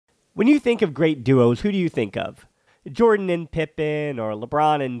When you think of great duos, who do you think of? Jordan and Pippen or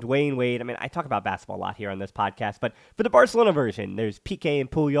LeBron and Dwayne Wade. I mean, I talk about basketball a lot here on this podcast, but for the Barcelona version, there's Pique and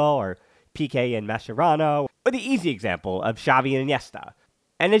Puyol or Pique and Mascherano, or the easy example of Xavi and Iniesta.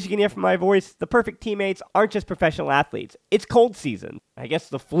 And as you can hear from my voice, the perfect teammates aren't just professional athletes. It's cold season. I guess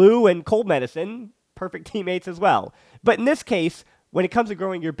the flu and cold medicine, perfect teammates as well. But in this case, when it comes to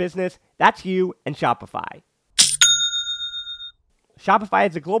growing your business, that's you and Shopify. Shopify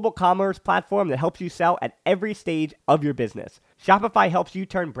is a global commerce platform that helps you sell at every stage of your business. Shopify helps you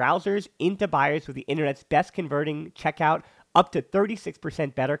turn browsers into buyers with the internet's best converting checkout, up to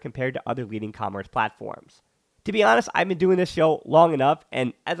 36% better compared to other leading commerce platforms. To be honest, I've been doing this show long enough,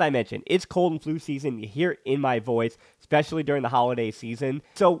 and as I mentioned, it's cold and flu season. You hear it in my voice, especially during the holiday season.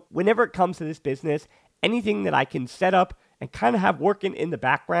 So whenever it comes to this business, anything that I can set up and kind of have working in the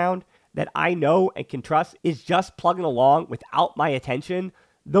background that I know and can trust is just plugging along without my attention.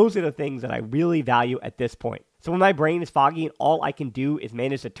 Those are the things that I really value at this point. So when my brain is foggy and all I can do is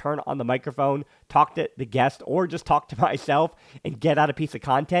manage to turn on the microphone, talk to the guest, or just talk to myself and get out a piece of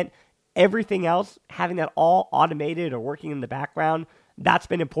content, everything else, having that all automated or working in the background, that's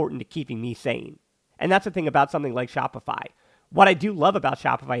been important to keeping me sane. And that's the thing about something like Shopify. What I do love about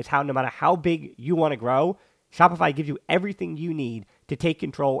Shopify is how no matter how big you want to grow, Shopify gives you everything you need to take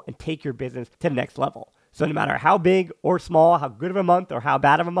control and take your business to the next level. So no matter how big or small, how good of a month or how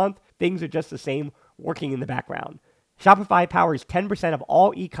bad of a month, things are just the same working in the background. Shopify powers 10% of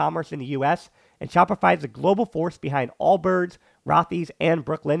all e-commerce in the US, and Shopify is the global force behind Allbirds, Rothy's, and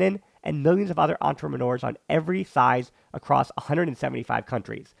Brooklinen, and millions of other entrepreneurs on every size across 175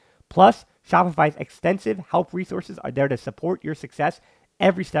 countries. Plus, Shopify's extensive help resources are there to support your success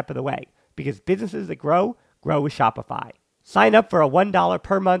every step of the way, because businesses that grow with Shopify. Sign up for a $1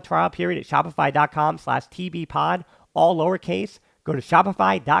 per month trial period at shopify.com/tbpod, all lowercase. Go to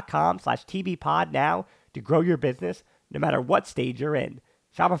shopify.com/tbpod now to grow your business no matter what stage you're in.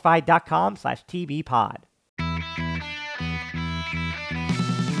 Shopify.com/tbpod.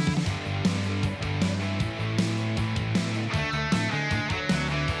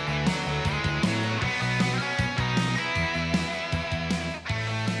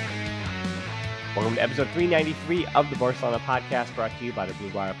 Welcome to episode 393 of the Barcelona podcast, brought to you by the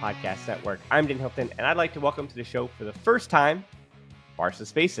Blue Wire Podcast Network. I'm Dan Hilton, and I'd like to welcome to the show for the first time, Barca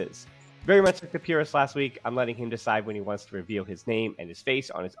Spaces. Very much like the purist last week, I'm letting him decide when he wants to reveal his name and his face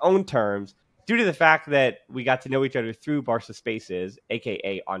on his own terms, due to the fact that we got to know each other through Barca Spaces,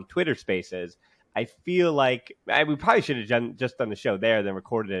 aka on Twitter Spaces. I feel like we probably should have just done the show there, then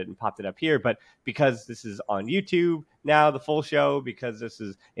recorded it and popped it up here. But because this is on YouTube now, the full show, because this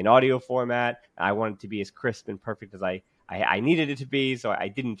is in audio format, I want it to be as crisp and perfect as I needed it to be. So I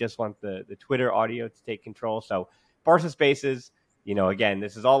didn't just want the Twitter audio to take control. So Barca Spaces, again,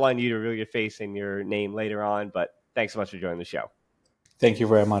 this is all on you to reveal your face and your name later on. But thanks so much for joining the show. Thank you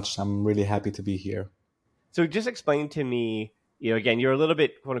very much. I'm really happy to be here. So just explain to me, again, you're a little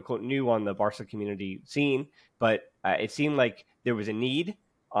bit, quote unquote, new on the Barca community scene, but it seemed like there was a need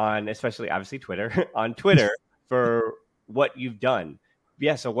on, especially obviously Twitter, on Twitter for what you've done.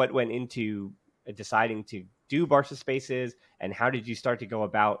 Yeah. So what went into deciding to do Barca Spaces, and how did you start to go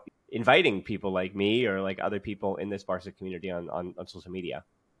about inviting people like me or like other people in this Barca community on social media?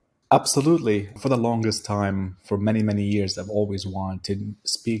 Absolutely. For the longest time, for many, many years, I've always wanted to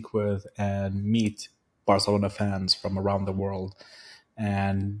speak with and meet Barcelona fans from around the world.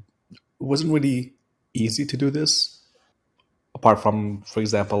 And it wasn't really easy to do this, apart from, for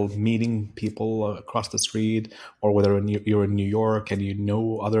example, meeting people across the street, or whether you're in New York and you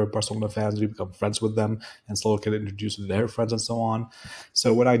know other Barcelona fans, you become friends with them and slowly get introduced to their friends and so on.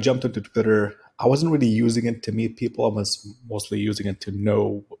 So when I jumped into Twitter, I wasn't really using it to meet people. I was mostly using it to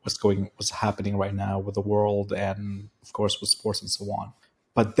know what's happening right now with the world and, of course, with sports and so on.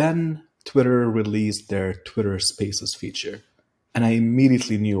 But then Twitter released their Twitter Spaces feature. And I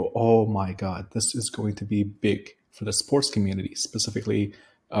immediately knew, oh my God, this is going to be big for the sports community, specifically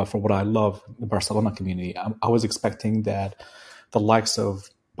for what I love, the Barcelona community. I was expecting that the likes of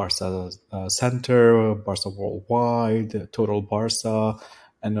Barca Center, Barca Worldwide, Total Barca,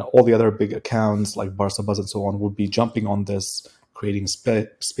 and all the other big accounts like Barca Buzz and so on would be jumping on this, creating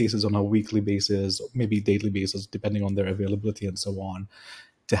spaces on a weekly basis, maybe daily basis, depending on their availability and so on,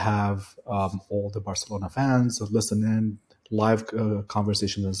 to have all the Barcelona fans listen in, live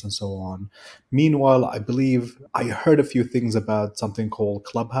conversations and so on. Meanwhile, I believe I heard a few things about something called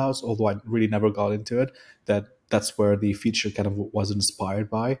Clubhouse, although I really never got into it, that's where the feature kind of was inspired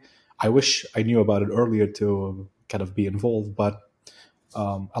by. I wish I knew about it earlier to kind of be involved, but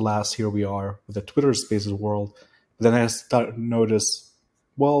alas, here we are with the Twitter Spaces world. Then I started to notice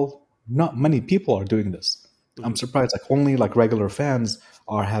well, not many people are doing this. I'm Mhm. surprised. Like only like regular fans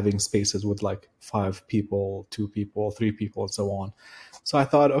are having spaces with like 5 people, 2 people, 3 people, and so on. So I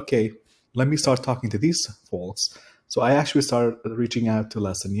thought, okay, let me start talking to these folks. So I actually started reaching out to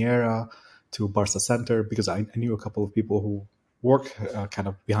La Seniera, to Barca Center, because I knew a couple of people who work kind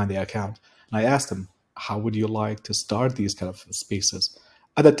of behind the account. And I asked them, how would you like to start these kind of spaces?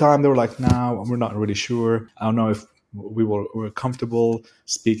 At the time, they were like, no, we're not really sure. I don't know if we were comfortable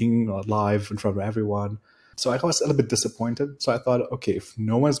speaking live in front of everyone. So I was a little bit disappointed. So I thought, okay, if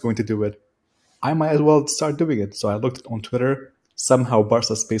no one's going to do it, I might as well start doing it. So I looked on Twitter. Somehow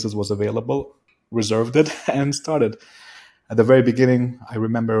Barca Spaces was available, reserved it, and started. At the very beginning, I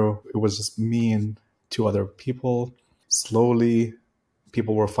remember it was just me and 2 other people. Slowly,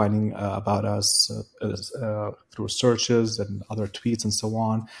 people were finding about us through searches and other tweets and so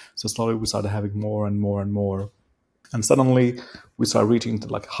on. So slowly, we started having more and more and more. And suddenly, we started reaching to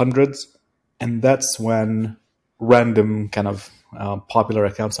like hundreds. And that's when random kind of popular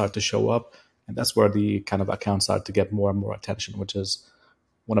accounts started to show up. And that's where the kind of accounts started to get more and more attention, which is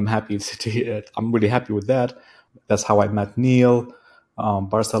what I'm happy to hear. I'm really happy with that. That's how I met Neil,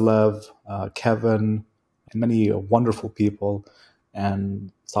 Barsalev, Kevin, and many wonderful people,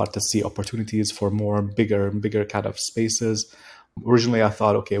 and start to see opportunities for more bigger and bigger kind of spaces. Originally, I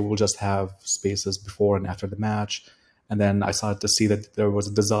thought, okay, we'll just have spaces before and after the match. And then I started to see that there was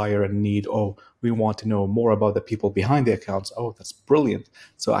a desire and need. Oh, we want to know more about the people behind the accounts. Oh, that's brilliant.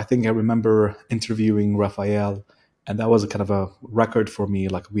 So I think I remember interviewing Raphael, and that was a kind of a record for me.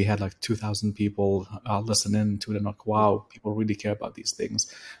 Like we had like 2,000 people listen in to it, and like, wow, people really care about these things.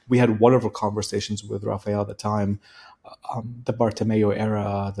 We had wonderful conversations with Raphael at the time, the Bartomeu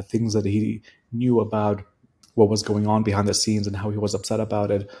era, the things that he knew about what was going on behind the scenes and how he was upset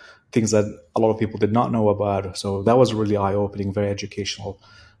about it, things that a lot of people did not know about. So that was really eye opening, very educational.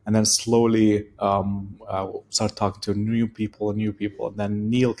 And then slowly started talking to new people. And then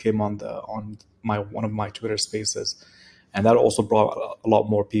Neil came on my one of my Twitter Spaces, and that also brought a lot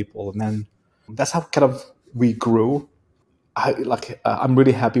more people. And then that's how kind of we grew. I'm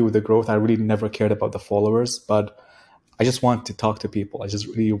really happy with the growth. I really never cared about the followers, but I just want to talk to people. I just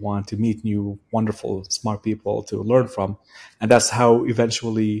really want to meet new, wonderful, smart people to learn from. And that's how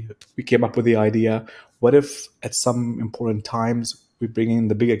eventually we came up with the idea. What if at some important times we bring in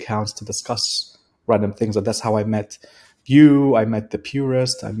the big accounts to discuss random things? And that's how I met you. I met the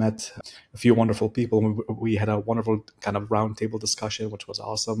purist. I met a few wonderful people. We had a wonderful kind of roundtable discussion, which was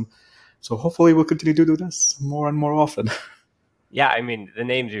awesome. So hopefully we'll continue to do this more and more often. Yeah, I mean, the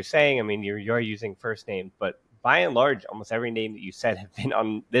names you're saying, I mean, you're using first names, but by and large, almost every name that you said have been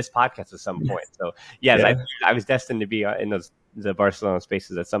on this podcast at some point. So, yes, Yeah, I was destined to be in the Barcelona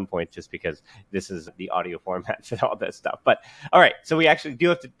spaces at some point just because this is the audio format and all that stuff. But all right, so we actually do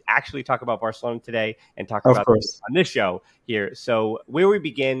have to actually talk about Barcelona today and talk of about course. on this show here. So, where we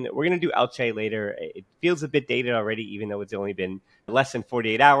begin, we're going to do Elche later. It feels a bit dated already, even though it's only been less than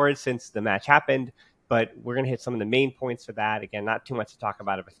 48 hours since the match happened, but we're going to hit some of the main points for that. Again, not too much to talk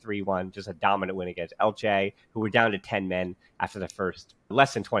about of a 3-1, just a dominant win against Elche, who were down to 10 men after the first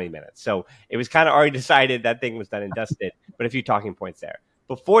less than 20 minutes. So it was kind of already decided that thing was done and dusted, but a few talking points there.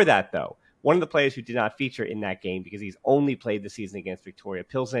 Before that, though, one of the players who did not feature in that game because he's only played the season against Victoria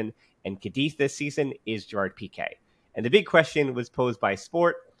Pilsen and Cadiz this season is Gerard Pique. And the big question was posed by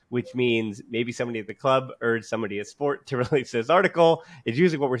Sport, which means maybe somebody at the club urged somebody at Sport to release this article. It's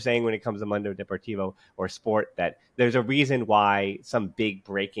usually what we're saying when it comes to Mundo Deportivo or Sport, that there's a reason why some big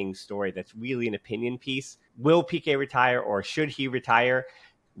breaking story that's really an opinion piece. Will Pique retire or should he retire?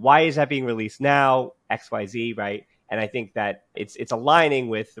 Why is that being released now? XYZ, right? And I think that it's aligning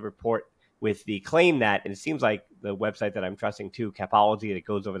with the report, with the claim that, and it seems like the website that I'm trusting too, Capology, that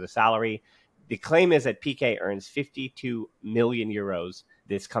goes over the salary. The claim is that Pique earns 52 million euros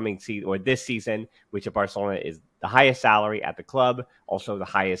this coming season or this season, which at Barcelona is the highest salary at the club, also the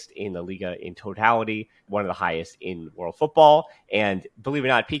highest in the Liga in totality, one of the highest in world football. And believe it or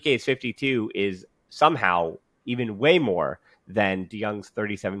not, Pique's 52 is somehow even way more than De Jong's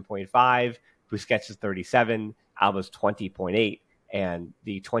 37.5, Busquets' 37, Alba's 20.8, and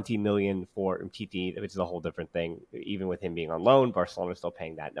the 20 million for Umtiti, which is a whole different thing. Even with him being on loan, Barcelona is still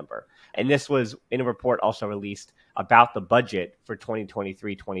paying that number. And this was in a report also released about the budget for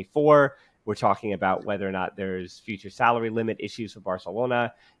 2023-24. We're talking about whether or not there's future salary limit issues for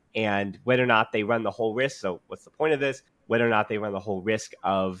Barcelona and whether or not they run the whole risk. So what's the point of this? Whether or not they run the whole risk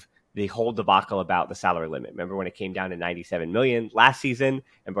of the whole debacle about the salary limit. Remember when it came down to 97 million last season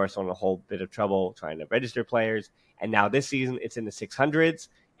and Barcelona a whole bit of trouble trying to register players. And now this season it's in the 600s.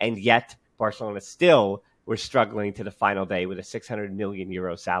 And yet Barcelona still were struggling to the final day with a 600 million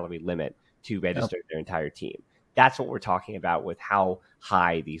euro salary limit to register their entire team. That's what we're talking about with how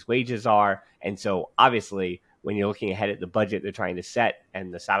high these wages are. And so obviously, when you're looking ahead at the budget they're trying to set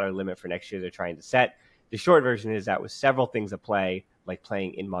and the salary limit for next year they're trying to set, the short version is that with several things at play, like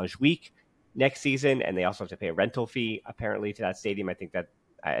playing in Montjuic next season, and they also have to pay a rental fee apparently to that stadium. I think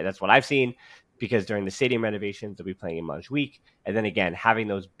that's what I've seen, because during the stadium renovations they'll be playing in Montjuic, and then again having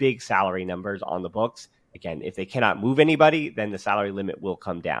those big salary numbers on the books. Again, if they cannot move anybody, then the salary limit will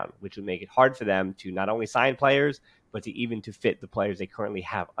come down, which would make it hard for them to not only sign players, but to even to fit the players they currently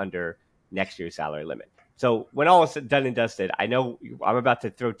have under next year's salary limit. So when all is done and dusted, I know I'm about to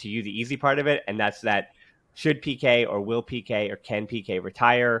throw to you the easy part of it, and that's that should Pique or will Pique or can Pique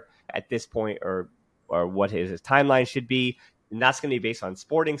retire at this point, or what his timeline should be. And that's going to be based on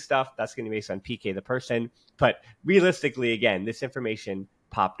sporting stuff. That's going to be based on Pique the person. But realistically, again, this information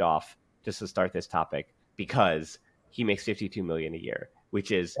popped off just to start this topic because he makes 52 million a year,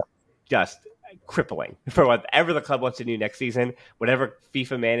 which is just crippling for whatever the club wants to do next season. Whatever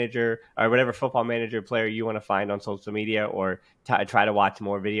FIFA manager or whatever football manager player you want to find on social media, or try to watch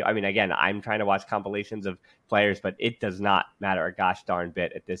more video. I mean, again, I'm trying to watch compilations of players, but it does not matter a gosh darn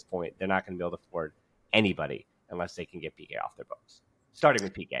bit at this point. They're not going to be able to afford anybody unless they can get Pique off their books. Starting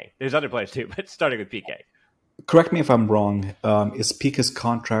with Pique. There's other players too, but starting with Pique. Correct me if I'm wrong. Is Pique's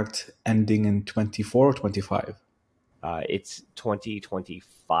contract ending in 24 or 25? It's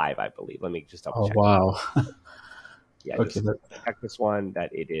 2025, I believe. Let me just double check. Oh, wow. Yeah, okay. Check this one,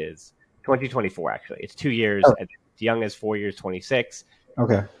 that it is 2024, actually. It's 2 years. Oh. Young is 4 years, 26.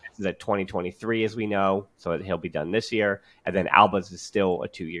 Okay. This is at 2023, as we know, so he'll be done this year. And then Alba's is still a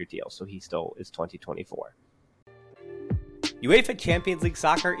 2-year deal, so he still is 2024. UEFA Champions League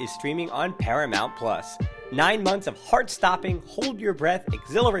Soccer is streaming on Paramount+. 9 months of heart-stopping, hold-your-breath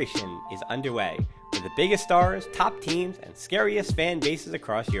exhilaration is underway, with the biggest stars, top teams, and scariest fan bases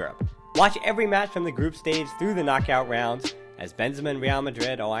across Europe. Watch every match from the group stage through the knockout rounds, as Benzema and Real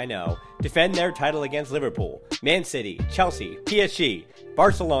Madrid, oh I know, defend their title against Liverpool, Man City, Chelsea, PSG,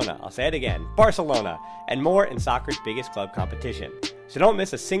 Barcelona, I'll say it again, Barcelona, and more in soccer's biggest club competition. So don't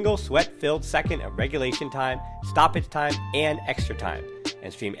miss a single sweat-filled second of regulation time, stoppage time, and extra time.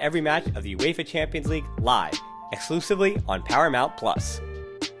 And stream every match of the UEFA Champions League live, exclusively on Paramount+.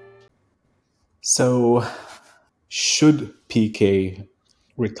 So, should Pique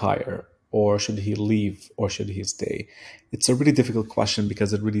retire, or should he leave, or should he stay? It's a really difficult question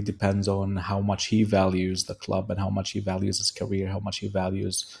because it really depends on how much he values the club and how much he values his career, how much he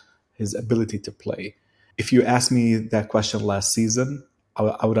values his ability to play. If you asked me that question last season,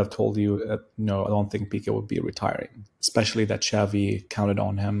 I would have told you, no, I don't think Pique would be retiring, especially that Xavi counted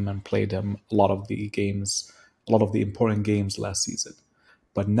on him and played him a lot of the important games last season.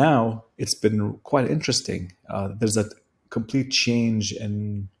 But now it's been quite interesting. There's a complete change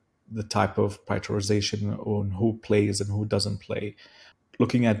in the type of prioritization on who plays and who doesn't play.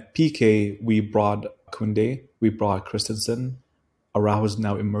 Looking at Pique, we brought Koundé, we brought Christensen. Araujo is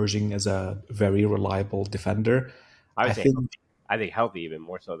now emerging as a very reliable defender. I think healthy even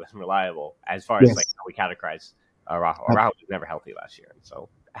more so than reliable, as far as Yes. like how we categorize Araujo. Araujo was never healthy last year, and so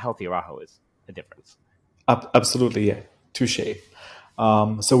a healthy Araujo is a difference. Absolutely, yeah. Touche.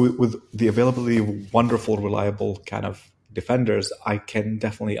 So with the availability of wonderful, reliable kind of defenders, I can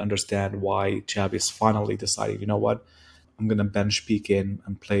definitely understand why Xavi's finally decided, you know what, I'm going to bench Pique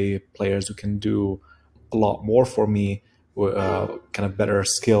and play players who can do a lot more for me, kind of better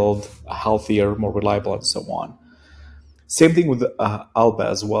skilled, healthier, more reliable, and so on. Same thing with Alba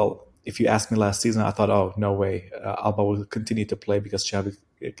as well. If you asked me last season, I thought, oh, no way. Alba will continue to play because Xavi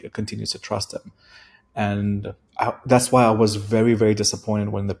continues to trust him. And that's why I was very, very disappointed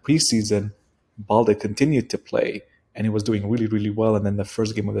when the preseason, Balde continued to play and he was doing really, really well. And then the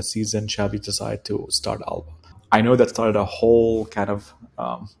first game of the season, Xavi decided to start Alba. I know that started a whole kind of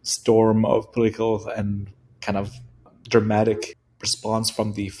storm of political and kind of dramatic response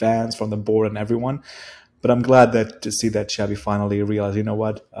from the fans, from the board, and everyone. But I'm glad to see that Xavi finally realized, you know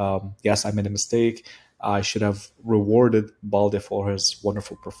what? Yes, I made a mistake. I should have rewarded Balde for his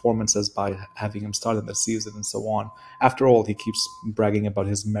wonderful performances by having him start in the season and so on. After all, he keeps bragging about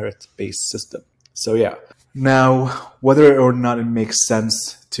his merit-based system. So yeah. Now, whether or not it makes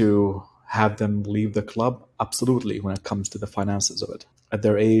sense to have them leave the club, absolutely, when it comes to the finances of it. At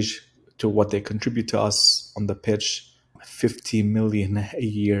their age, to what they contribute to us on the pitch, 50 million a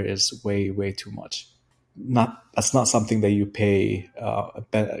year is way, way too much. That's not something that you pay a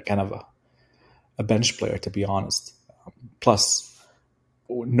bench player, to be honest. Plus,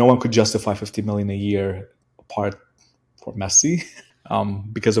 no one could justify 50 million a year apart for Messi.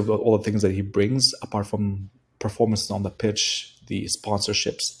 because of all the things that he brings, apart from performances on the pitch, the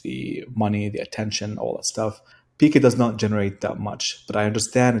sponsorships, the money, the attention, all that stuff. Pique does not generate that much, but I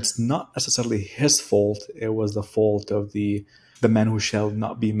understand it's not necessarily his fault. It was the fault of the man who shall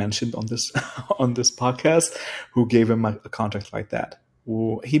not be mentioned on this on this podcast, who gave him a contract like that.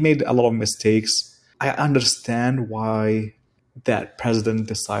 He made a lot of mistakes. I understand why that president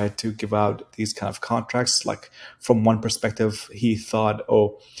decided to give out these kind of contracts. Like, from one perspective, he thought,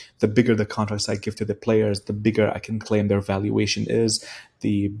 oh, the bigger the contracts I give to the players, the bigger I can claim their valuation is,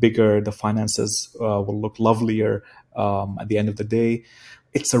 the bigger the finances will look lovelier at the end of the day.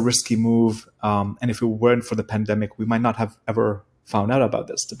 It's a risky move. And if it weren't for the pandemic, we might not have ever found out about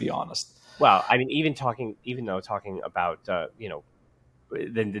this, to be honest. Well, I mean, even though talking about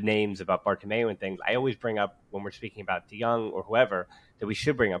the names about Bartomeu and things, I always bring up when we're speaking about De Jong or whoever that we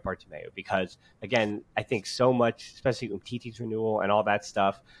should bring up Bartomeu because, again, I think so much, especially with Titi's renewal and all that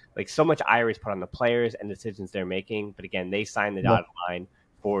stuff, like so much ire is put on the players and decisions they're making. But again, they signed the dotted line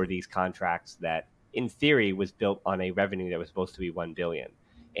for these contracts that, in theory, was built on a revenue that was supposed to be 1 billion,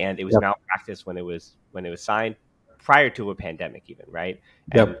 and it was malpractice when it was signed prior to a pandemic, even right,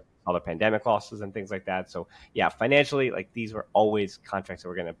 and all the pandemic losses and things like that. So yeah, financially, like these were always contracts that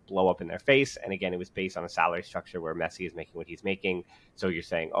were going to blow up in their face. And again, it was based on a salary structure where Messi is making what he's making. So you're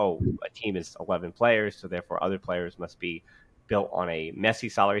saying, oh, a team is 11 players, so therefore other players must be built on a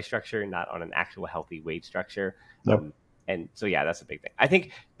Messi salary structure, not on an actual healthy wage structure. And so yeah, that's a big thing. I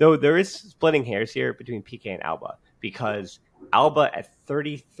think though there is splitting hairs here between Pique and Alba, because Alba at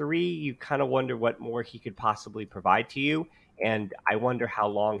 33, you kind of wonder what more he could possibly provide to you. And I wonder how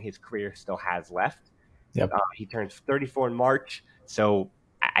long his career still has left. He turns 34 in March. So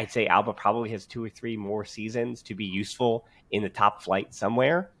I'd say Alba probably has 2 or 3 more seasons to be useful in the top flight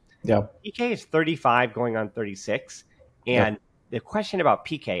somewhere. Pique is 35 going on 36. And the question about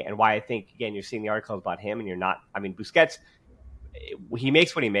Pique and why I think, again, you're seeing the articles about him and you're not, I mean, Busquets, he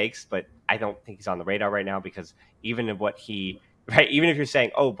makes what he makes, but I don't think he's on the radar right now because even if if you're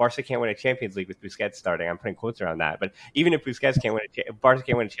saying, oh, Barca can't win a Champions League with Busquets starting, I'm putting quotes around that, but even if Barca can't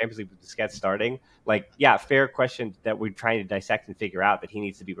win a Champions League with Busquets starting, like, yeah, fair question that we're trying to dissect and figure out that he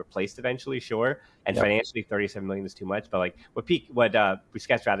needs to be replaced eventually, sure, and financially 37 million is too much, but like what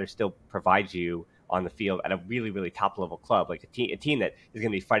Busquets rather still provides you on the field at a really, really top level club, like a team that is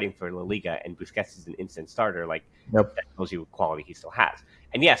going to be fighting for La Liga, and Busquets is an instant starter. Like that tells you what quality he still has.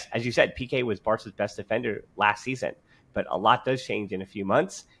 And yes, as you said, Pique was Barca's best defender last season, but a lot does change in a few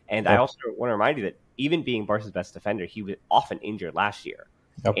months. And I also want to remind you that even being Barca's best defender, he was often injured last year,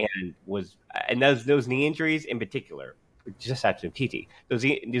 and those knee injuries in particular, just after Titi, those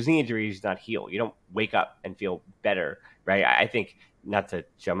knee injuries not heal. You don't wake up and feel better, right? I think, not to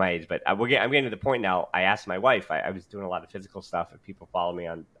show my age, but I'm getting to the point now. I asked my wife. I was doing a lot of physical stuff, and people follow me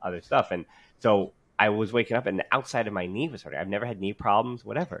on other stuff, and so I was waking up, and the outside of my knee was hurting. I've never had knee problems,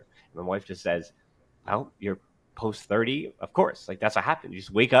 whatever. And my wife just says, "Well, you're post 30, of course. Like that's what happens. You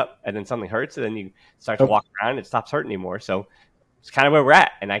just wake up, and then something hurts, and then you start to walk around, and it stops hurting anymore." So it's kind of where we're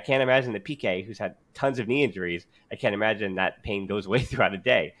at, and I can't imagine that Pique, who's had tons of knee injuries, I can't imagine that pain goes away throughout a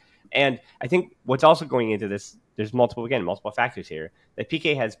day. And I think what's also going into this, there's multiple factors here, that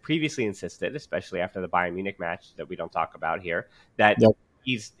Pique has previously insisted, especially after the Bayern Munich match that we don't talk about here, that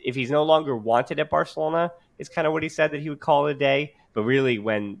if he's no longer wanted at Barcelona, is kind of what he said, that he would call it a day, but really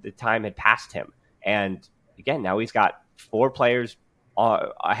when the time had passed him. And again, now he's got 4 players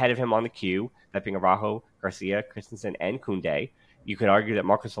ahead of him on the queue, that being Araujo, Garcia, Christensen, and Koundé. You could argue that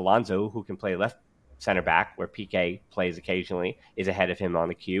Marcos Alonso, who can play left center back, where Pique plays occasionally, is ahead of him on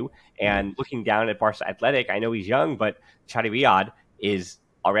the queue. And looking down at Barca Athletic, I know he's young, but Chadi Riyad is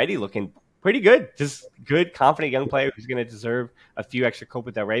already looking pretty good. Just good, confident young player who's going to deserve a few extra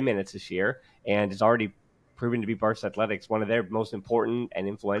Copa del Rey minutes this year, and is already proven to be Barca Athletics one of their most important and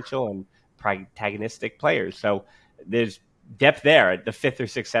influential and protagonistic players. So there's depth there at the 5th or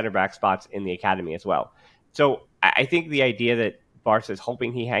 6th center back spots in the academy as well. So I think the idea that Barca is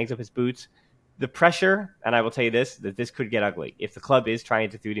hoping he hangs up his boots, the pressure, and I will tell you this, that this could get ugly if the club is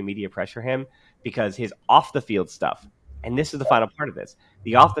trying to, through the media, pressure him, because his off-the-field stuff, and this is the final part of this,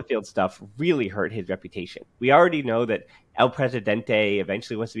 the off-the-field stuff really hurt his reputation. We already know that El Presidente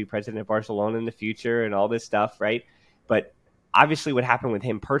eventually wants to be president of Barcelona in the future and all this stuff, right? But obviously what happened with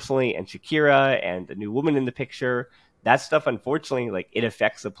him personally and Shakira and the new woman in the picture, that stuff, unfortunately, like it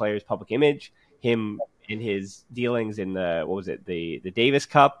affects the player's public image. Him in his dealings in the Davis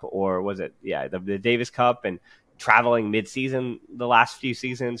Cup, or was it the Davis Cup, and traveling mid-season the last few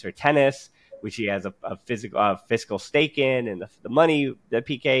seasons, or tennis, which he has a fiscal stake in, and the money that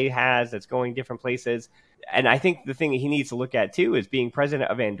Pique has that's going different places. And I think the thing he needs to look at too is being president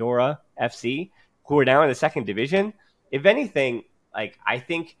of Andorra FC, who are now in the second division. If anything, like I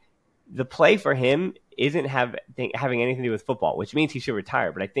think the play for him isn't having anything to do with football, which means he should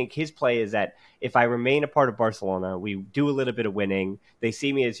retire. But I think his play is that if I remain a part of Barcelona, we do a little bit of winning. They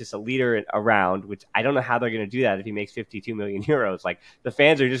see me as just a leader around, which I don't know how they're going to do that if he makes 52 million euros. Like the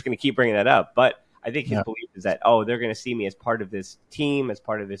fans are just going to keep bringing that up. But I think his belief is that, they're going to see me as part of this team, as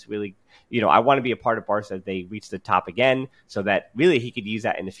part of this really, I want to be a part of Barca as they reach the top again, so that really he could use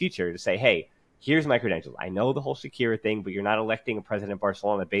that in the future to say, hey, here's my credentials. I know the whole Shakira thing, but you're not electing a president of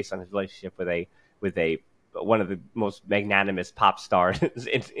Barcelona based on his relationship with a one of the most magnanimous pop stars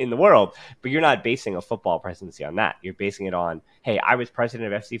in the world. But you're not basing a football presidency on that. You're basing it on, hey, I was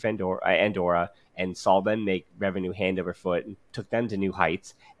president of FC Andorra and saw them make revenue hand over foot and took them to new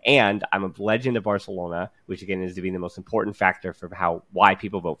heights. And I'm a legend of Barcelona, which again is to be the most important factor for why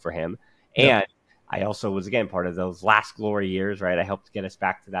people vote for him. And I also was, again, part of those last glory years, right? I helped get us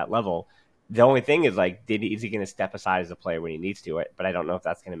back to that level. The only thing is, like, is he going to step aside as a player when he needs to it? But I don't know if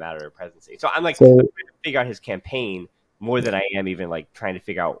that's going to matter in presidency. So I'm trying to figure out his campaign more than I am even like trying to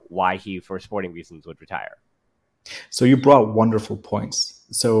figure out why he, for sporting reasons, would retire. So you brought wonderful points.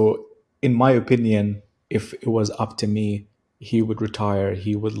 So in my opinion, if it was up to me, he would retire,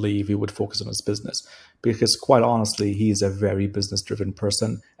 he would leave, he would focus on his business. Because quite honestly, he's a very business-driven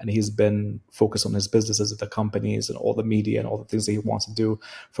person, and he's been focused on his businesses at the companies and all the media and all the things that he wants to do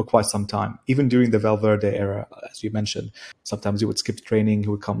for quite some time. Even during the Valverde era, as you mentioned, sometimes he would skip training, he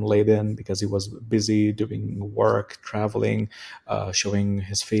would come late in because he was busy doing work, traveling, showing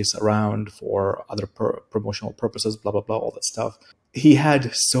his face around for other promotional purposes, blah, blah, blah, all that stuff. He had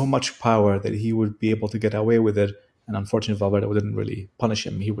so much power that he would be able to get away with it. And unfortunately, Valverde didn't really punish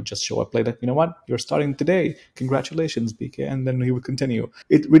him. He would just show up later. You know what? You're starting today. Congratulations, Pique. And then he would continue.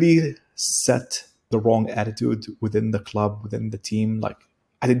 It really set the wrong attitude within the club, within the team. Like,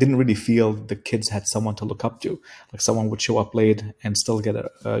 I didn't really feel the kids had someone to look up to. Like, someone would show up late and still get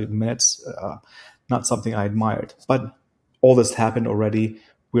minutes. Not something I admired. But all this happened already.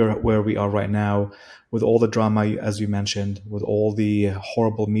 We're where we are right now, with all the drama, as you mentioned, with all the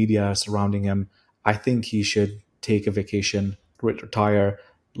horrible media surrounding him. I think he should take a vacation, retire,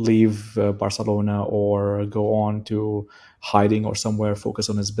 leave Barcelona, or go on to hiding or somewhere, focus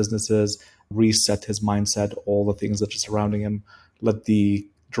on his businesses, reset his mindset, all the things that are surrounding him, let the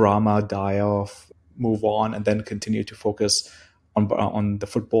drama die off, move on, and then continue to focus on the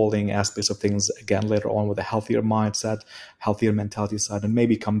footballing aspects of things again later on with a healthier mindset, healthier mentality side, and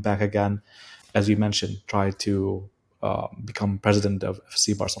maybe come back again, as you mentioned, try to become president of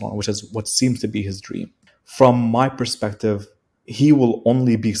FC Barcelona, which is what seems to be his dream. From my perspective, he will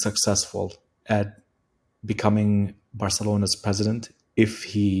only be successful at becoming Barcelona's president if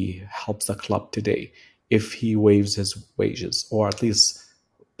he helps the club today, if he waives his wages, or at least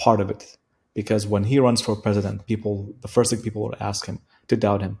part of it. Because when he runs for president, the first thing people will ask him to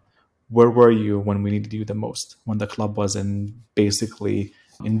doubt him, where were you when we needed you the most? When the club was basically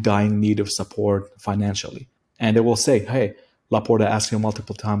in dying need of support financially. And they will say, hey, Laporta asked him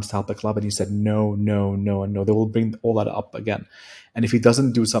multiple times to help the club, and he said no, no, no, and no. They will bring all that up again. And if he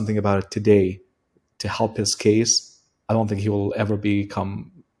doesn't do something about it today to help his case, I don't think he will ever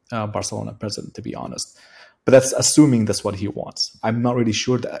become Barcelona president, to be honest. But that's assuming that's what he wants. I'm not really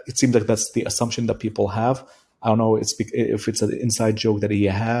sure. It seems like that's the assumption that people have. I don't know if it's an inside joke that he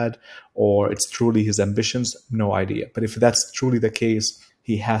had or it's truly his ambitions. No idea. But if that's truly the case,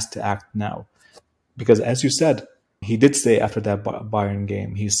 he has to act now. Because as you said, he did say after that Bayern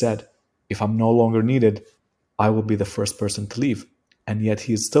game, he said, if I'm no longer needed, I will be the first person to leave. And yet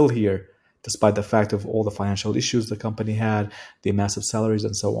he's still here, despite the fact of all the financial issues the company had, the massive salaries,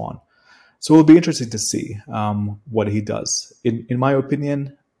 and so on. So it'll be interesting to see what he does. In my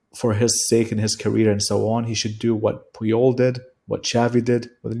opinion, for his sake and his career and so on, he should do what Puyol did, what Xavi did,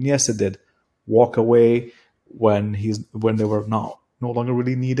 what Iniesta did. Walk away when they were no longer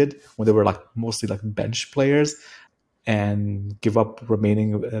really needed, when they were mostly bench players, and give up the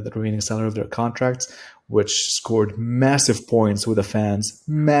remaining salary of their contracts, which scored massive points with the fans,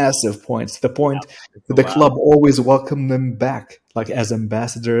 massive points, to the point that the club always welcomed them back, like as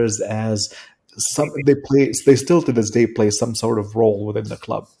ambassadors, as they still to this day play some sort of role within the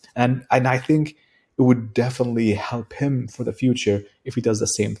club. And I think it would definitely help him for the future if he does the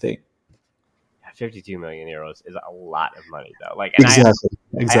same thing. 52 million euros is a lot of money, though.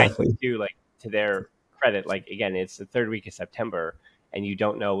 Exactly. I do, to their credit, again, it's the third week of September, and you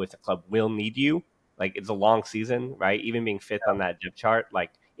don't know if the club will need you. It's a long season, right? Even being fifth on that depth chart,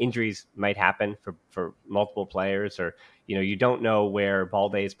 injuries might happen for multiple players, or you don't know where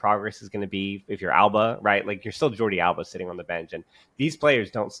Balde's progress is going to be if you're Alba, right? Like you're still Jordi Alba sitting on the bench, and these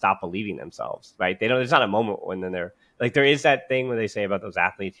players don't stop believing themselves, right? They don't. There's not a moment when then they're like there is that thing where they say about those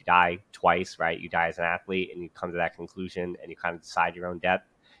athletes, you die twice, right? You die as an athlete, and you come to that conclusion, and you kind of decide your own death,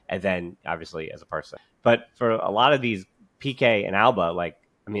 and then obviously as a person. But for a lot of these Pique and Alba, like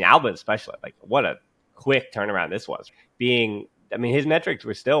I mean Alba especially, like what a quick turnaround this was. His metrics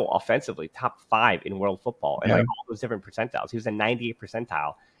were still offensively top 5 in world football and like all those different percentiles. He was a 98th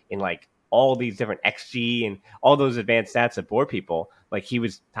percentile in like all these different XG and all those advanced stats that bore people. Like he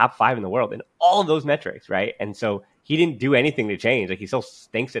was top 5 in the world in all of those metrics, right? And so he didn't do anything to change. Like he still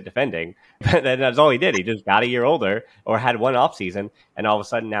stinks at defending, but that's all he did. He just got a year older or had one off season, and all of a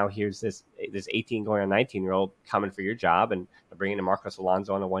sudden now here's this 18 going on 19-year-old coming for your job, and bringing in Marcos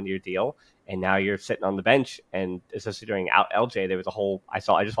Alonso on a 1-year deal. And now you're sitting on the bench, and especially during Elche, there was a whole I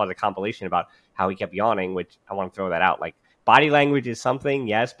just watched a compilation about how he kept yawning, which I want to throw that out. Like body language is something,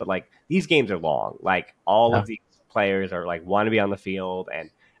 yes, but like these games are long. Like all of these players are like want to be on the field, and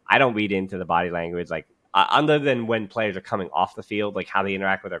I don't read into the body language like other than when players are coming off the field, like how they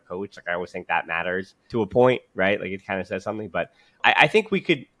interact with their coach. Like I always think that matters to a point, right? Like it kind of says something, but I think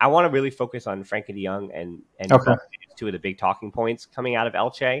I want to really focus on Frankie de Jong and Okay. two of the big talking points coming out of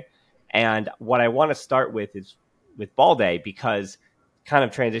Elche. And what I want to start with is with Balde, because kind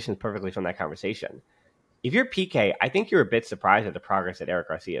of transitions perfectly from that conversation. If you're PK, I think you're a bit surprised at the progress that Eric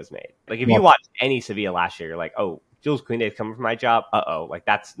Garcia has made. Like if you watch any Sevilla last year, you're like, oh, Jules Koundé is coming for my job. Like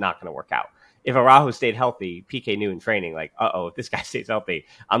that's not going to work out. If Araujo stayed healthy, PK knew in training, like, if this guy stays healthy,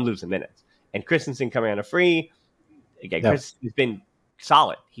 I'm losing minutes. And Christensen coming on a free, again, Chris has been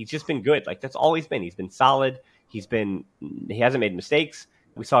solid. He's just been good. Like that's all he's been. He's been solid. He hasn't made mistakes.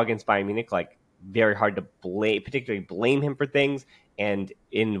 We saw against Bayern Munich, like very hard to particularly blame him for things. And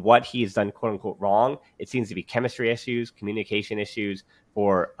in what he has done, quote unquote, wrong, it seems to be chemistry issues, communication issues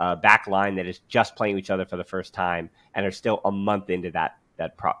for a back line that is just playing each other for the first time and are still a month into that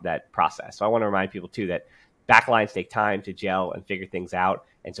process. So I want to remind people too that back lines take time to gel and figure things out.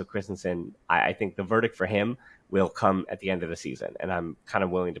 And so Christensen, I think the verdict for him will come at the end of the season, and I'm kind of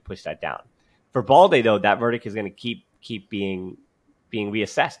willing to push that down. For Balde, though, that verdict is going to keep being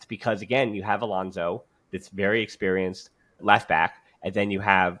reassessed because, again, you have Alonso that's very experienced left back, and then you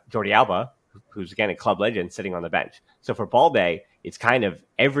have Jordi Alba, who's, again, a club legend, sitting on the bench. So for Balde, it's kind of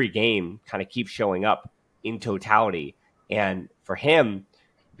every game kind of keeps showing up in totality. And for him,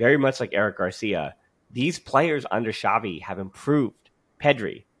 very much like Eric Garcia, these players under Xavi have improved.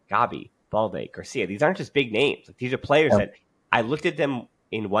 Pedri, Gabi, Balde, Garcia. These aren't just big names. Like, these are players that I looked at them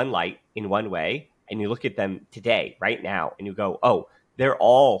in one light, in one way, and you look at them today, right now, and you go, oh, they're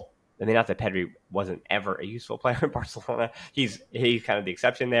all, I mean, not that Pedri wasn't ever a useful player in Barcelona. He's kind of the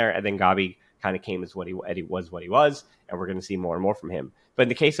exception there. And then Gabi kind of came as what he was, and we're going to see more and more from him. But in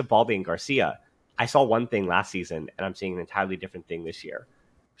the case of Balde and Garcia, I saw one thing last season, and I'm seeing an entirely different thing this year.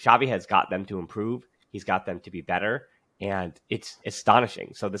 Xavi has got them to improve. He's got them to be better, and it's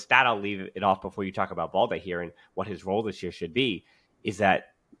astonishing. So the stat, I'll leave it off before you talk about Balde here and what his role this year should be, is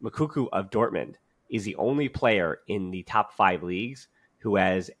that Moukoko of Dortmund is the only player in the top 5 leagues who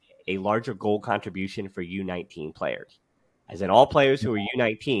has a larger goal contribution for U19 players. As in all players who are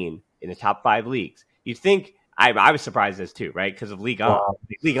U19 in the top 5 leagues. You'd think, I was surprised as too, right? Because of Ligue 1. Wow.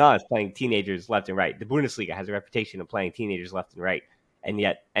 Ligue 1 is playing teenagers left and right. The Bundesliga has a reputation of playing teenagers left and right.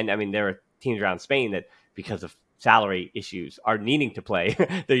 And I mean, there are teams around Spain that, because of salary issues, are needing to play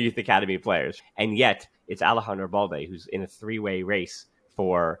their youth academy players. And yet, it's Alejandro Balde who's in a 3-way race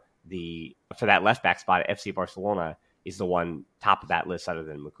for that left back spot at FC Barcelona, is the one top of that list other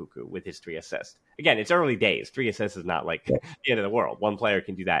than Moukoko with his 3 assists. Again, it's early days. 3 assists is not like the end of the world. One player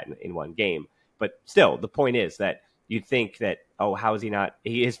can do that in one game. But still, the point is that you'd think that, how is he not?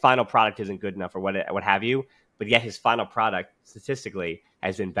 His final product isn't good enough or what have you. But yet his final product statistically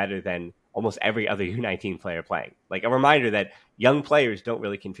has been better than almost every other U19 player playing. Like a reminder that young players don't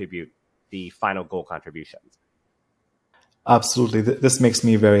really contribute the final goal contributions. Absolutely. This makes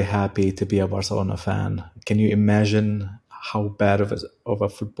me very happy to be a Barcelona fan. Can you imagine how bad of a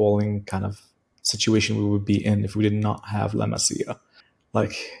footballing kind of situation we would be in if we did not have La Masia?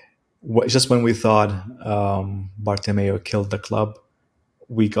 Like, just when we thought Bartomeu killed the club,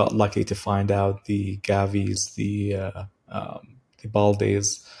 we got lucky to find out the Gavis, the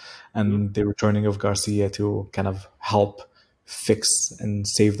Baldes, and the returning of Garcia to kind of help fix and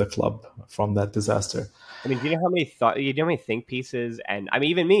save the club from that disaster. I mean, do you know how many think pieces, and I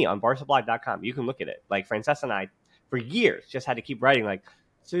mean, even me on BarcaBlog.com, you can look at it. Like Francesca and I, for years, just had to keep writing like,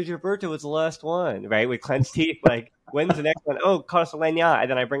 Sergio Roberto was the last one, right? With clenched teeth, like, when's the next one? Oh, Carlos Alenia, and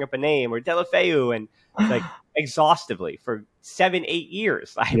then I bring up a name, or Delafeu, and like exhaustively for 7, 8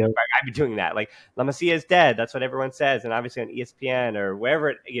 years. Yeah, I've been doing that. Like, La Masia is dead. That's what everyone says, and obviously on ESPN or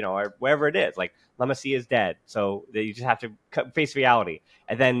wherever or wherever it is, like La Masia is dead. So you just have to face reality.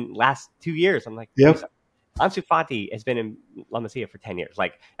 And then last 2 years, I'm like, yep, Ansu Fati has been in La Masia for 10 years.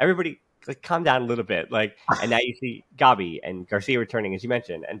 Like, everybody, like, calm down a little bit. Like, and now you see Gabi and Garcia returning, as you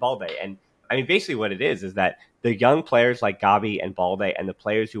mentioned, and Balde. And I mean, basically, what it is that the young players like Gabi and Balde, and the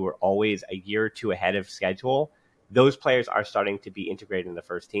players who were always a year or two ahead of schedule, those players are starting to be integrated in the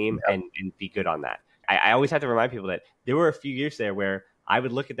first team and be good on that. I always have to remind people that there were a few years there where I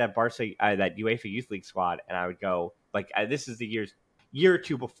would look at that Barca, that UEFA Youth League squad, and I would go, like, this is the year or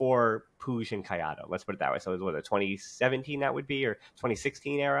two before Puig and Callado. Let's put it that way. So it was, what, 2017 that would be, or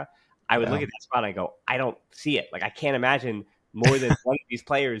 2016 era. I would yeah, look at that spot and I go, I don't see it. Like, I can't imagine more than one of these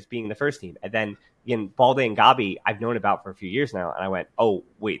players being the first team. And then again, Balde and Gabi, I've known about for a few years now. And I went, oh,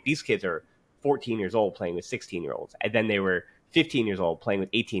 wait, these kids are 14 years old playing with 16-year-olds. And then they were 15 years old playing with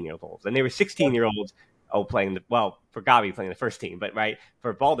 18-year-olds. And they were 16-year-olds, playing for Gabi playing the first team. But right,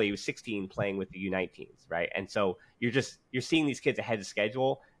 for Balde, he was 16 playing with the U19s, right? And so you're seeing these kids ahead of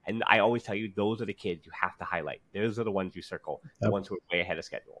schedule. And I always tell you, those are the kids you have to highlight. Those are the ones you circle, the yep. ones who are way ahead of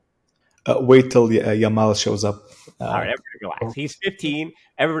schedule. Wait till Yamal shows up. All right, everybody relax. He's 15.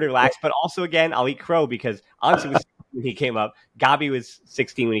 Everybody relax. But also, again, I'll eat crow because Ansu was 16 when he came up. Gabi was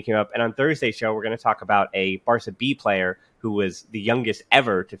 16 when he came up. And on Thursday's show, we're going to talk about a Barca B player who was the youngest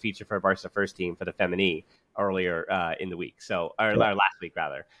ever to feature for a Barca first team for the Femini earlier in the week. So, or last week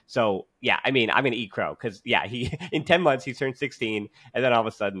rather. So, yeah, I mean, I'm going to eat crow because, yeah, he in 10 months he turned 16, and then all of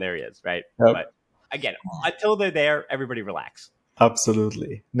a sudden there he is, right? Yep. But again, until they're there, everybody relax.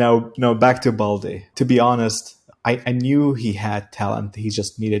 Absolutely. Now back to Balde. To be honest, I knew he had talent. He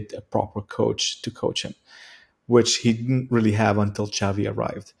just needed a proper coach to coach him, which he didn't really have until Xavi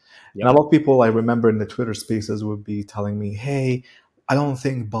arrived. And a Yep. lot of people I remember in the Twitter spaces would be telling me, hey, I don't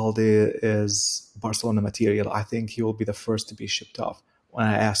think Balde is Barcelona material. I think he will be the first to be shipped off. When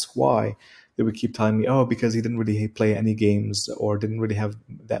I ask why, they would keep telling me, oh, because he didn't really play any games or didn't really have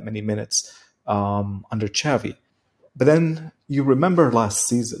that many minutes under Xavi. But then you remember last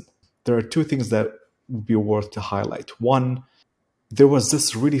season, there are two things that would be worth to highlight. One, there was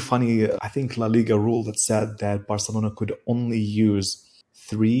this really funny, I think, La Liga rule that said that Barcelona could only use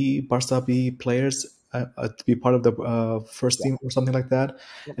three Barca B players to be part of the first team or something like that.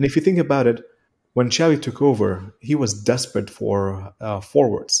 And if you think about it, when Xavi took over, he was desperate for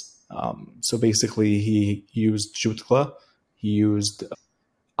forwards. So basically, he used Jutgla, he used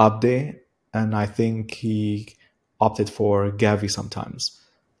Abde, and I think he opted for Gavi sometimes.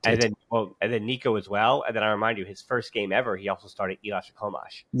 And then Nico as well. And then I remind you, his first game ever, he also started Ilash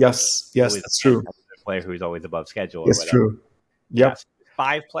Komash, Yes, who yes, is that's a true. fantastic player who's always above schedule or It's whatever. true. Yep. Yes,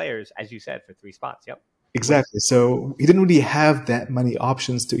 5 players, as you said, for 3 spots. Yep. Exactly. So he didn't really have that many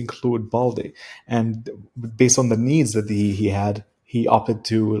options to include Balde. And based on the needs that he had, he opted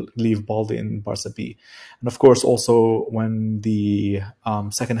to leave Balde in Barca B. And of course, also when the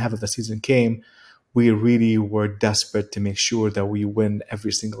second half of the season came, we really were desperate to make sure that we win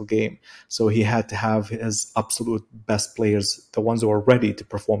every single game. So he had to have his absolute best players, the ones who are ready to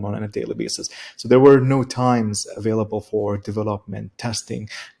perform on a daily basis. So there were no times available for development, testing,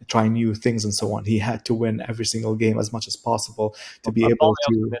 trying new things, and so on. He had to win every single game as much as possible to be able Balde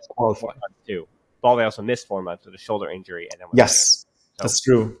also to missed 4 qualify. months, too. Balde also missed 4 months with a shoulder injury and then went back. Yes, So, that's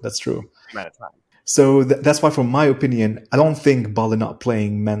true. That's true. amount of time. So that's why, from my opinion, I don't think Balde not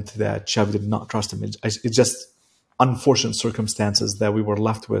playing meant that Xavi did not trust him. It's just unfortunate circumstances that we were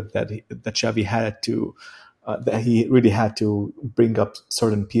left with, that Xavi had to, that he really had to bring up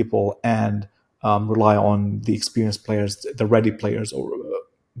certain people and rely on the experienced players, the ready players, or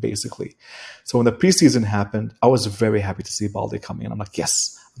basically. So when the preseason happened, I was very happy to see Balde coming in. I'm like,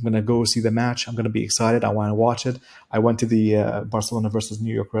 yes, I'm going to go see the match. I'm going to be excited. I want to watch it. I went to the Barcelona versus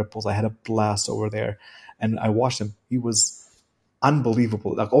New York Red Bulls. I had a blast over there, and I watched him. He was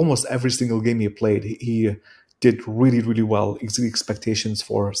unbelievable. Like almost every single game he played, he did really, really well, exceeding expectations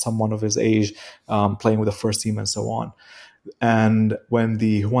for someone of his age, playing with the first team and so on. And when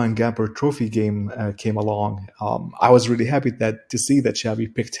the Juan Gamper Trophy game came along, I was really happy to see that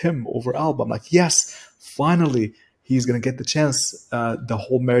Xavi picked him over Alba. I'm like, yes, finally he's going to get the chance. The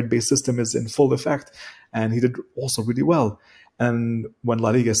whole merit-based system is in full effect, and he did also really well. And when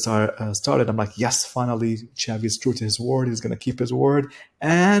La Liga started, I'm like, yes, finally Xavi is true to his word. He's going to keep his word.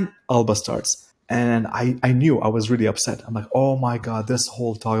 And Alba starts. And I knew I was really upset. I'm like, oh my God, this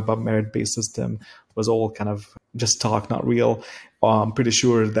whole talk about merit-based system was all kind of just talk, not real. I'm pretty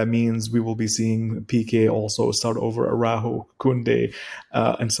sure that means we will be seeing Pique also start over Araujo, Kunde,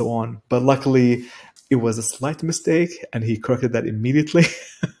 and so on. But luckily, it was a slight mistake, and he corrected that immediately.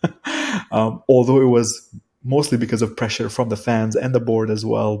 Although it was mostly because of pressure from the fans and the board as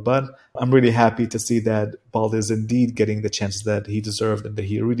well. But I'm really happy to see that Balde is indeed getting the chances that he deserved and that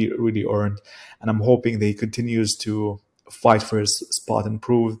he really, really earned. And I'm hoping that he continues to fight for his spot and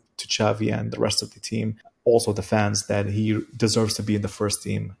prove to Xavi and the rest of the team, also the fans, that he deserves to be in the first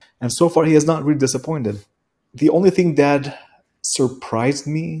team. And so far, he has not really disappointed. The only thing that surprised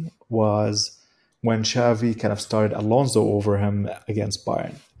me was when Xavi kind of started Alonso over him against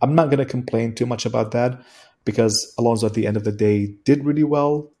Bayern. I'm not going to complain too much about that because Alonso at the end of the day did really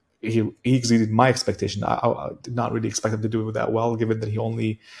well. He exceeded my expectation. I did not really expect him to do that well, given that he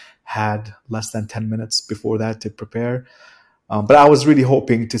only had less than 10 minutes before that to prepare. But I was really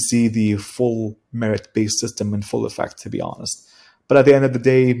hoping to see the full merit-based system in full effect, to be honest. But at the end of the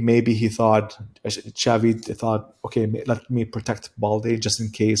day, maybe Xavi thought, okay, let me protect Balde just in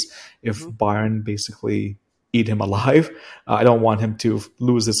case if Mm-hmm. Bayern basically eat him alive. I don't want him to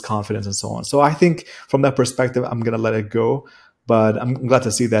lose his confidence and so on. So I think from that perspective, I'm going to let it go. But I'm glad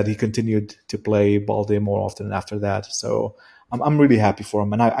to see that he continued to play Balde more often after that. So I'm really happy for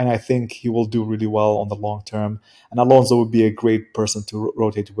him. And I think he will do really well on the long term. And Alonso would be a great person to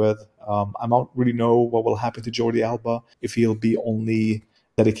rotate with. I don't really know what will happen to Jordi Alba, if he'll be only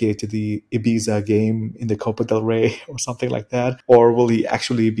dedicated to the Ibiza game in the Copa del Rey or something like that, or will he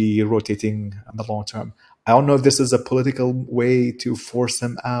actually be rotating in the long term? I don't know if this is a political way to force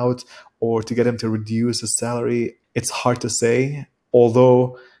him out or to get him to reduce his salary. It's hard to say,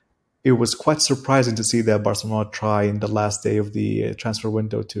 although it was quite surprising to see that Barcelona try in the last day of the transfer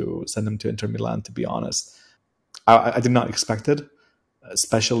window to send him to Inter Milan, to be honest. I did not expect it,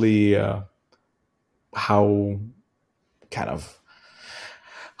 especially how kind of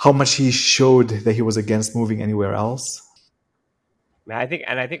how much he showed that he was against moving anywhere else. I think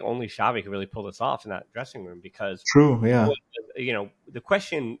only Xavi could really pull this off in that dressing room because True, yeah, the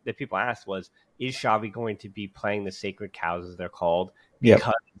question that people asked was, is Xavi going to be playing the sacred cows, as they're called, yep,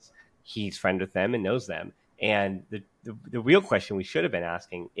 because he's friend with them and knows them? And the real question we should have been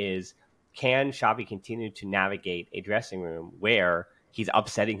asking is, can Xavi continue to navigate a dressing room where he's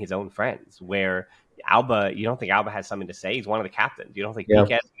upsetting his own friends, where you don't think Alba has something to say? He's one of the captains. You don't think Pique yep,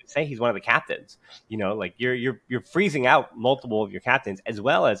 has something to say? He's one of the captains. Like you're freezing out multiple of your captains, as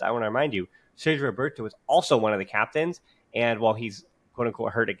well as, I want to remind you, Sergio Roberto is also one of the captains, and while he's quote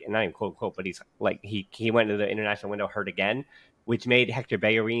unquote hurt again, not even quote unquote, but he's like he went into the international window hurt again, which made Hector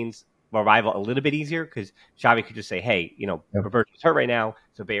Bellerin's arrival a little bit easier because Xavi could just say, hey, yep. Roberto's hurt right now,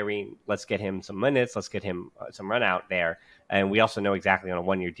 so Bellerin, let's get him some minutes, let's get him some run out there, and we also know exactly on a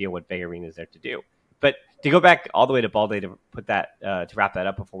 1 year deal what Bellerin is there to do. But to go back all the way to Balde to put that to wrap that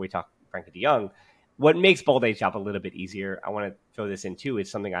up before we talk Frankie De Jong, what makes Balde's job a little bit easier, I want to throw this in too,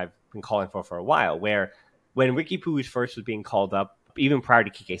 is something I've been calling for a while, where when Ricky Puig first was being called up, even prior to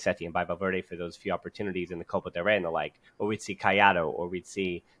Quique Setién by Valverde for those few opportunities in the Copa del Rey and the like, or we'd see Callado, or we'd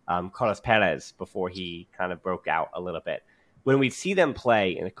see Carlos Perez before he kind of broke out a little bit. When we'd see them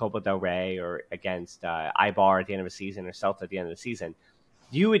play in the Copa del Rey or against Eibar at the end of the season or Celta at the end of the season,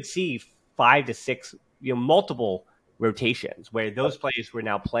 you would see 5 to 6, multiple rotations where those players were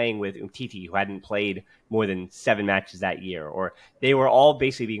now playing with Umtiti, who hadn't played more than 7 matches that year, or they were all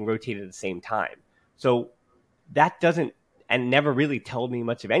basically being rotated at the same time. So that doesn't and never really told me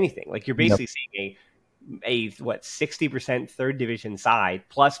much of anything. Like you're Yep. basically seeing a what 60% third division side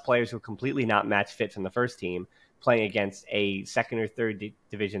plus players who are completely not match fit from the first team playing against a second or third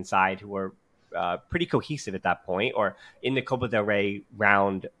division side who are pretty cohesive at that point, or in the Copa del Rey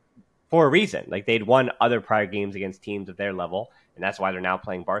round for a reason. Like they'd won other prior games against teams at their level, and that's why they're now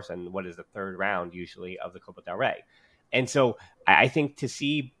playing Barca in what is the third round usually of the Copa del Rey. And so I think to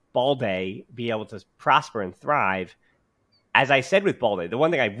see Balde be able to prosper and thrive, as I said with Balde, the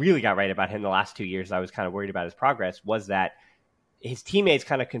one thing I really got right about him the last 2 years, I was kind of worried about his progress, was that his teammates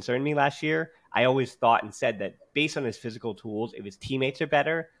kind of concerned me last year. I always thought and said that based on his physical tools, if his teammates are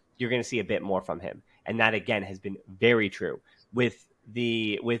better, you're going to see a bit more from him, and that again has been very true with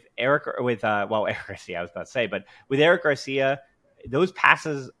Eric with Eric Garcia, I was about to say, but with Eric Garcia, those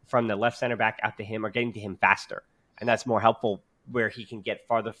passes from the left center back out to him are getting to him faster, and that's more helpful where he can get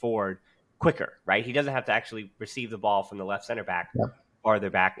farther forward quicker. Right, he doesn't have to actually receive the ball from the left center back Yep.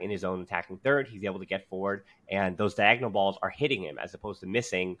 farther back in his own attacking third. He's able to get forward, and those diagonal balls are hitting him as opposed to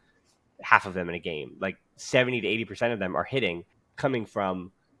missing half of them in a game. Like 70 to 80% of them are hitting, coming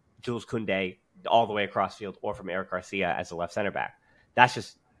from Jules Koundé all the way across field or from Eric Garcia as a left center back. That's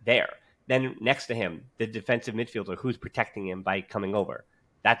just there. Then next to him, the defensive midfielder who's protecting him by coming over.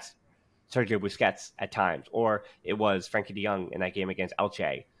 That's Sergio Busquets at times, or it was Frankie de Jong in that game against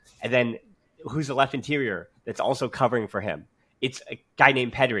Elche. And then who's the left interior that's also covering for him? It's a guy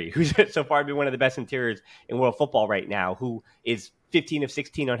named Pedri, who's so far been one of the best interiors in world football right now, who is 15 of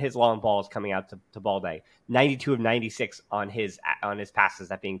 16 on his long balls coming out to Balde, 92 of 96 on his passes,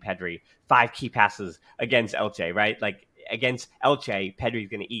 that being Pedri, 5 key passes against Elche, right? Like against Elche, Pedri's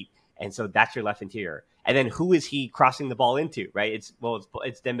going to eat. And so that's your left interior. And then who is he crossing the ball into, right? It's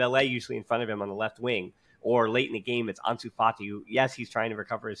Dembele usually in front of him on the left wing, or late in the game, it's Ansu Fati, who, yes, he's trying to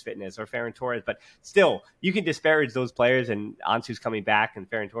recover his fitness, or Ferran Torres, but still, you can disparage those players, and Ansu's coming back, and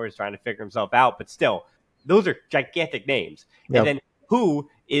Ferran Torres trying to figure himself out, but still, those are gigantic names. Yep. And then who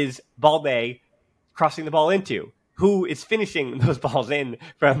is Balde crossing the ball into? Who is finishing those balls in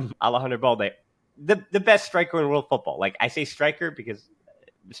from Alejandro Balde? The best striker in world football. Like, I say striker because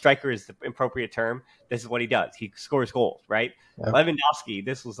striker is the appropriate term. This is what he does. He scores goals, right? Yep. Lewandowski,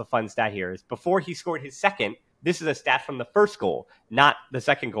 this was a fun stat here, is before he scored his second, this is a stat from the first goal, not the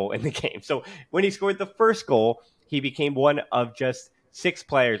second goal in the game. So when he scored the first goal, he became one of just 6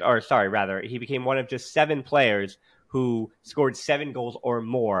 players, or sorry, rather, he became one of just 7 players who scored 7 goals or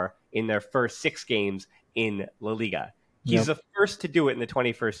more in their first 6 games in La Liga. He's the first to do it in the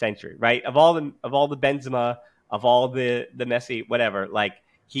 21st century, right? Of all the Benzema, of all the Messi, whatever, like,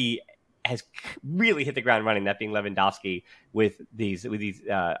 he has really hit the ground running, that being Lewandowski, with these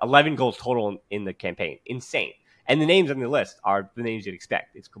 11 goals total in the campaign. Insane. And the names on the list are the names you'd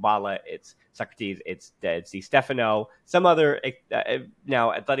expect. It's Kubala, it's Socrates, it's Di Stefano, some other,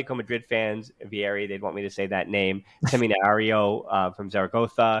 now Atletico Madrid fans, Vieri, they'd want me to say that name, Seminario from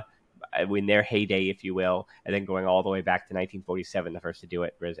Zaragoza, in their heyday, if you will, and then going all the way back to 1947, the first to do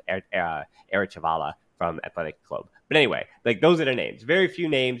it was Eric Chavala from Athletic Club. But anyway, like, those are the names. Very few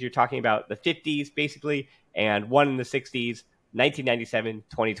names. You're talking about the 50s, basically, and one in the 60s, 1997,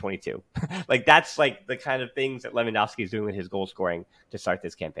 2022. Like, that's like the kind of things that Lewandowski is doing with his goal scoring to start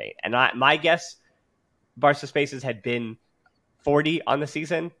this campaign. And my guess, Barca Spaces had been 40 on the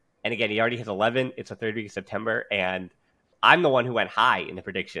season. And again, he already has 11. It's the third week of September. And I'm the one who went high in the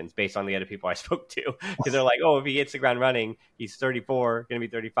predictions based on the other people I spoke to, because they're like, oh, if he hits the ground running, he's 34, going to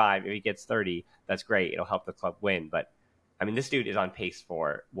be 35. If he gets 30, that's great. It'll help the club win. But I mean, this dude is on pace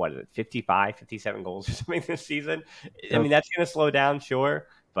for, 55, 57 goals or something this season. I mean, that's going to slow down, sure.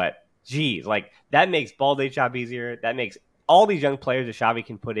 But geez, like, that makes Balde's job easier. That makes all these young players that Xavi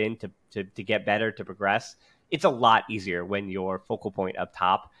can put in to get better, to progress. It's a lot easier when you're focal point up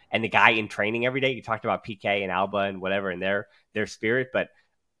top and the guy in training every day. You talked about Pique and Alba and whatever and their spirit, but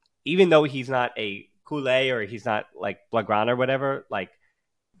even though he's not a culé or he's not like Blaugrana or whatever, like,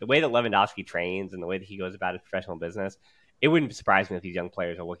 the way that Lewandowski trains and the way that he goes about his professional business, it wouldn't surprise me if these young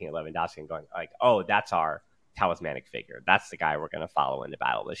players are looking at Lewandowski and going like, oh, that's our talismanic figure. That's the guy we're going to follow in the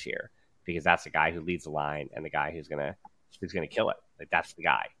battle this year, because that's the guy who leads the line and the guy who's going to kill it. Like, that's the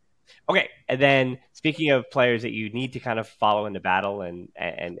guy. Okay, and then speaking of players that you need to kind of follow in the battle and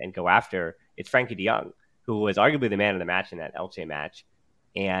go after, it's Frankie de Jong, who was arguably the man of the match in that Elche match.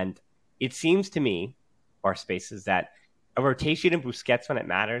 And it seems to me, our spaces, that a rotation in Busquets when it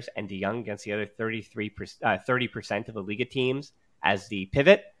matters, and de Jong against the other 30% of the Liga teams as the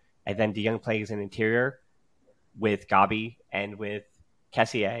pivot, and then de Jong plays an interior with Gabi and with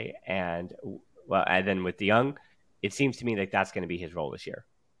Kessié and then with de Jong. It seems to me like that's going to be his role this year.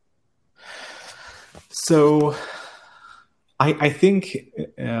 So I think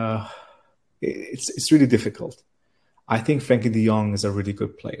it's really difficult. I think Frankie de Jong is a really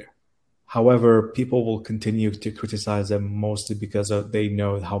good player. However, people will continue to criticize him mostly because they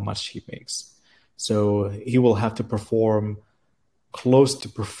know how much he makes. So he will have to perform close to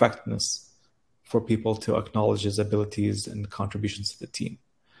perfectness for people to acknowledge his abilities and contributions to the team.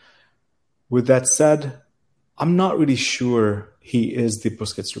 With that said, I'm not really sure he is the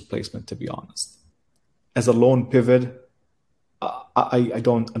Busquets replacement, to be honest. As a lone pivot, I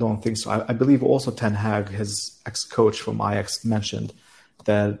don't think so. I believe also Ten Hag, his ex-coach from Ajax, mentioned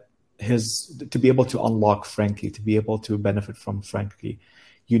that to be able to unlock Frankie, to be able to benefit from Frankie,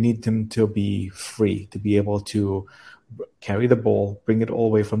 you need him to be free, to be able to carry the ball, bring it all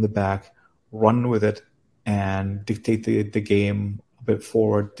the way from the back, run with it, and dictate the game a bit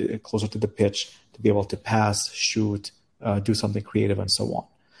forward, closer to the pitch, to be able to pass, shoot, do something creative, and so on.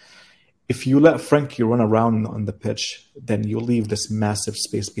 If you let Frankie run around on the pitch, then you leave this massive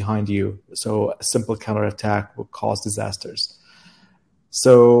space behind you. So a simple counterattack will cause disasters.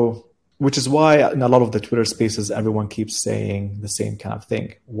 So, which is why in a lot of the Twitter spaces, everyone keeps saying the same kind of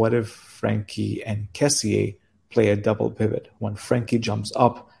thing. What if Frankie and Kessié play a double pivot? When Frankie jumps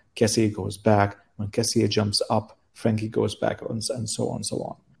up, Kessie goes back. When Kessie jumps up, Frankie goes back, and so on and so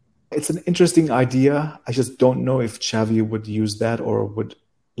on. It's an interesting idea. I just don't know if Xavi would use that or would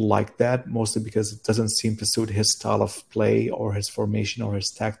like that, mostly because it doesn't seem to suit his style of play or his formation or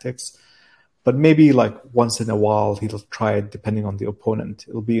his tactics. But maybe like once in a while he'll try it depending on the opponent.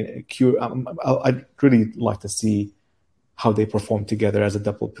 It'll be I'd really like to see how they perform together as a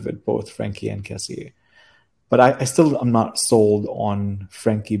double pivot, both Frankie and Kessie. But I still am not sold on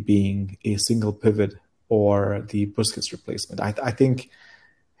Frankie being a single pivot or the Busquets replacement. I think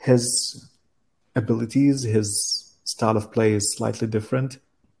his abilities, his style of play is slightly different,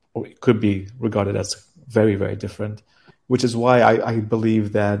 or it could be regarded as very, very different, which is why I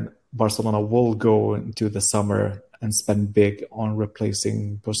believe that Barcelona will go into the summer and spend big on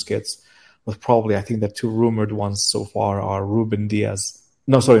replacing Busquets with probably, I think the two rumored ones so far are Ruben Neves.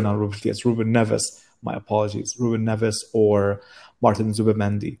 My apologies. Ruben Neves or Martin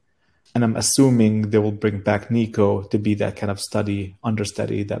Zubimendi. And I'm assuming they will bring back Nico to be that kind of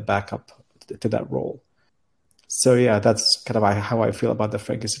understudy, that backup to that role. So yeah, that's kind of how I feel about the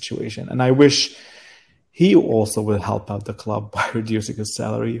Frankie situation. And I wish he also will help out the club by reducing his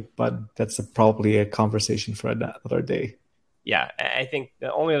salary, but that's probably a conversation for another day. Yeah, I think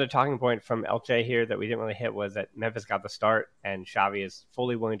the only other talking point from Elche here that we didn't really hit was that Memphis got the start and Xavi is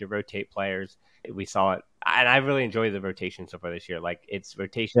fully willing to rotate players. We saw it, and I really enjoyed the rotation so far this year. Like, it's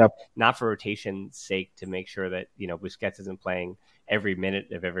rotation, not for rotation's sake, to make sure that, Busquets isn't playing every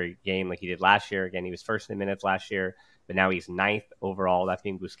minute of every game like he did last year. Again, he was first in minutes last year, but now he's ninth overall, that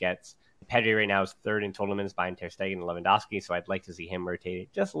being Busquets. Pedri right now is third in total minutes behind Ter Stegen and Lewandowski, so I'd like to see him rotated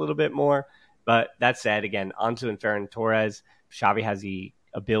just a little bit more. But that said, again, Ansu and Ferran Torres, Xavi has the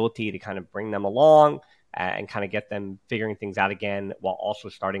ability to kind of bring them along and kind of get them figuring things out again, while also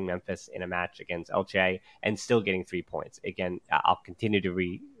starting Memphis in a match against Elche and still getting 3 points. Again, I'll continue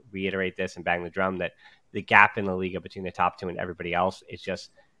to reiterate this and bang the drum that the gap in La Liga between the top two and everybody else is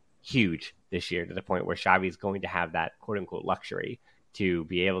just huge this year, to the point where Xavi is going to have that quote-unquote luxury to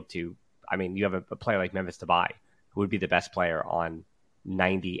be able to, you have a player like Memphis Depay, who would be the best player on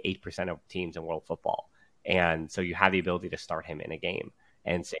 98% of teams in world football. And so you have the ability to start him in a game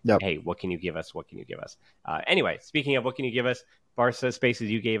and say, hey, what can you give us? What can you give us? Anyway, speaking of what can you give us, Barca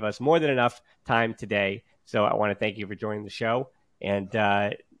Spaces, you gave us more than enough time today. So I want to thank you for joining the show. And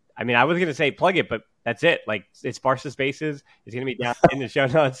I was going to say plug it, but that's it. Like, it's Barca Spaces. It's going to be down in the show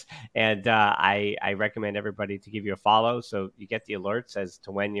notes. And I recommend everybody to give you a follow so you get the alerts as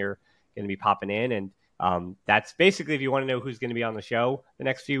to when you're going to be popping in. And that's basically, if you want to know who's going to be on the show the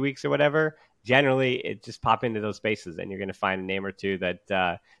next few weeks or whatever, generally it just pop into those spaces and you're going to find a name or two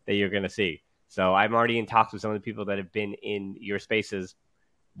that you're going to see. So I'm already in talks with some of the people that have been in your spaces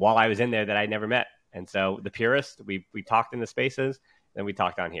while I was in there that I never met. And so the purist, we talked in the spaces, then we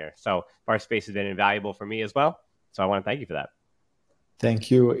talked on here. So our space has been invaluable for me as well. So I want to thank you for that.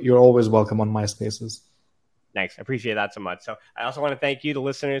 Thank you. You're always welcome on my spaces. Thanks. I appreciate that so much. So I also want to thank you, the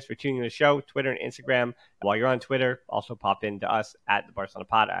listeners, for tuning in the show, Twitter and Instagram. While you're on Twitter, also pop into us at the Barcelona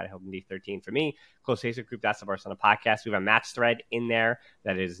Pod, at HeldenD13 for me. Close Facebook group, that's the Barcelona Podcast. We have a match thread in there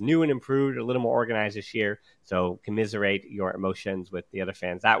that is new and improved, a little more organized this year. So commiserate your emotions with the other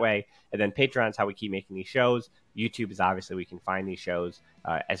fans that way. And then Patreon is how we keep making these shows. YouTube is obviously we can find these shows,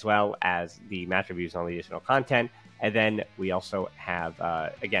 as well as the match reviews and all the additional content. And then we also have,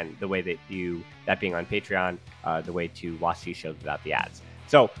 again, the way that that being on Patreon, the way to watch these shows without the ads.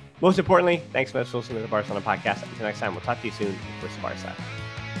 So most importantly, thanks so much for listening to the Barcelona Podcast. Until next time, we'll talk to you soon. With Barca.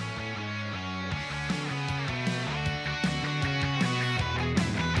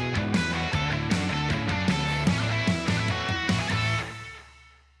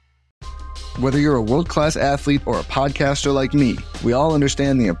 Whether you're a world-class athlete or a podcaster like me, we all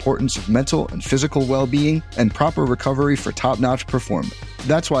understand the importance of mental and physical well-being and proper recovery for top-notch performance.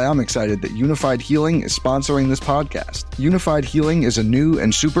 That's why I'm excited that Unified Healing is sponsoring this podcast. Unified Healing is a new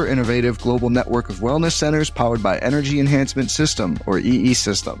and super innovative global network of wellness centers powered by Energy Enhancement System, or EE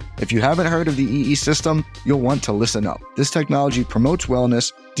System. If you haven't heard of the EE System, you'll want to listen up. This technology promotes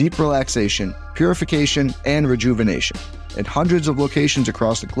wellness, deep relaxation, purification, and rejuvenation. At hundreds of locations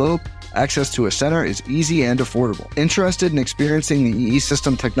across the globe, access to a center is easy and affordable. Interested in experiencing the EE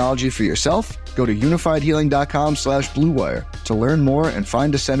System technology for yourself? Go to unifydhealing.com/bluewire to learn more and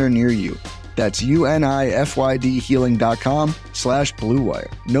find a center near you. That's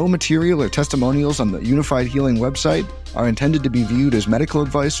unifydhealing.com/bluewire. No material or testimonials on the Unified Healing website are intended to be viewed as medical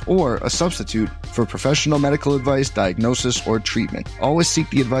advice or a substitute for professional medical advice, diagnosis, or treatment. Always seek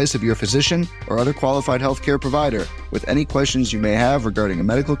the advice of your physician or other qualified healthcare provider with any questions you may have regarding a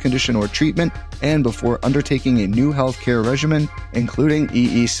medical condition or treatment and before undertaking a new healthcare regimen, including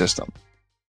EE system.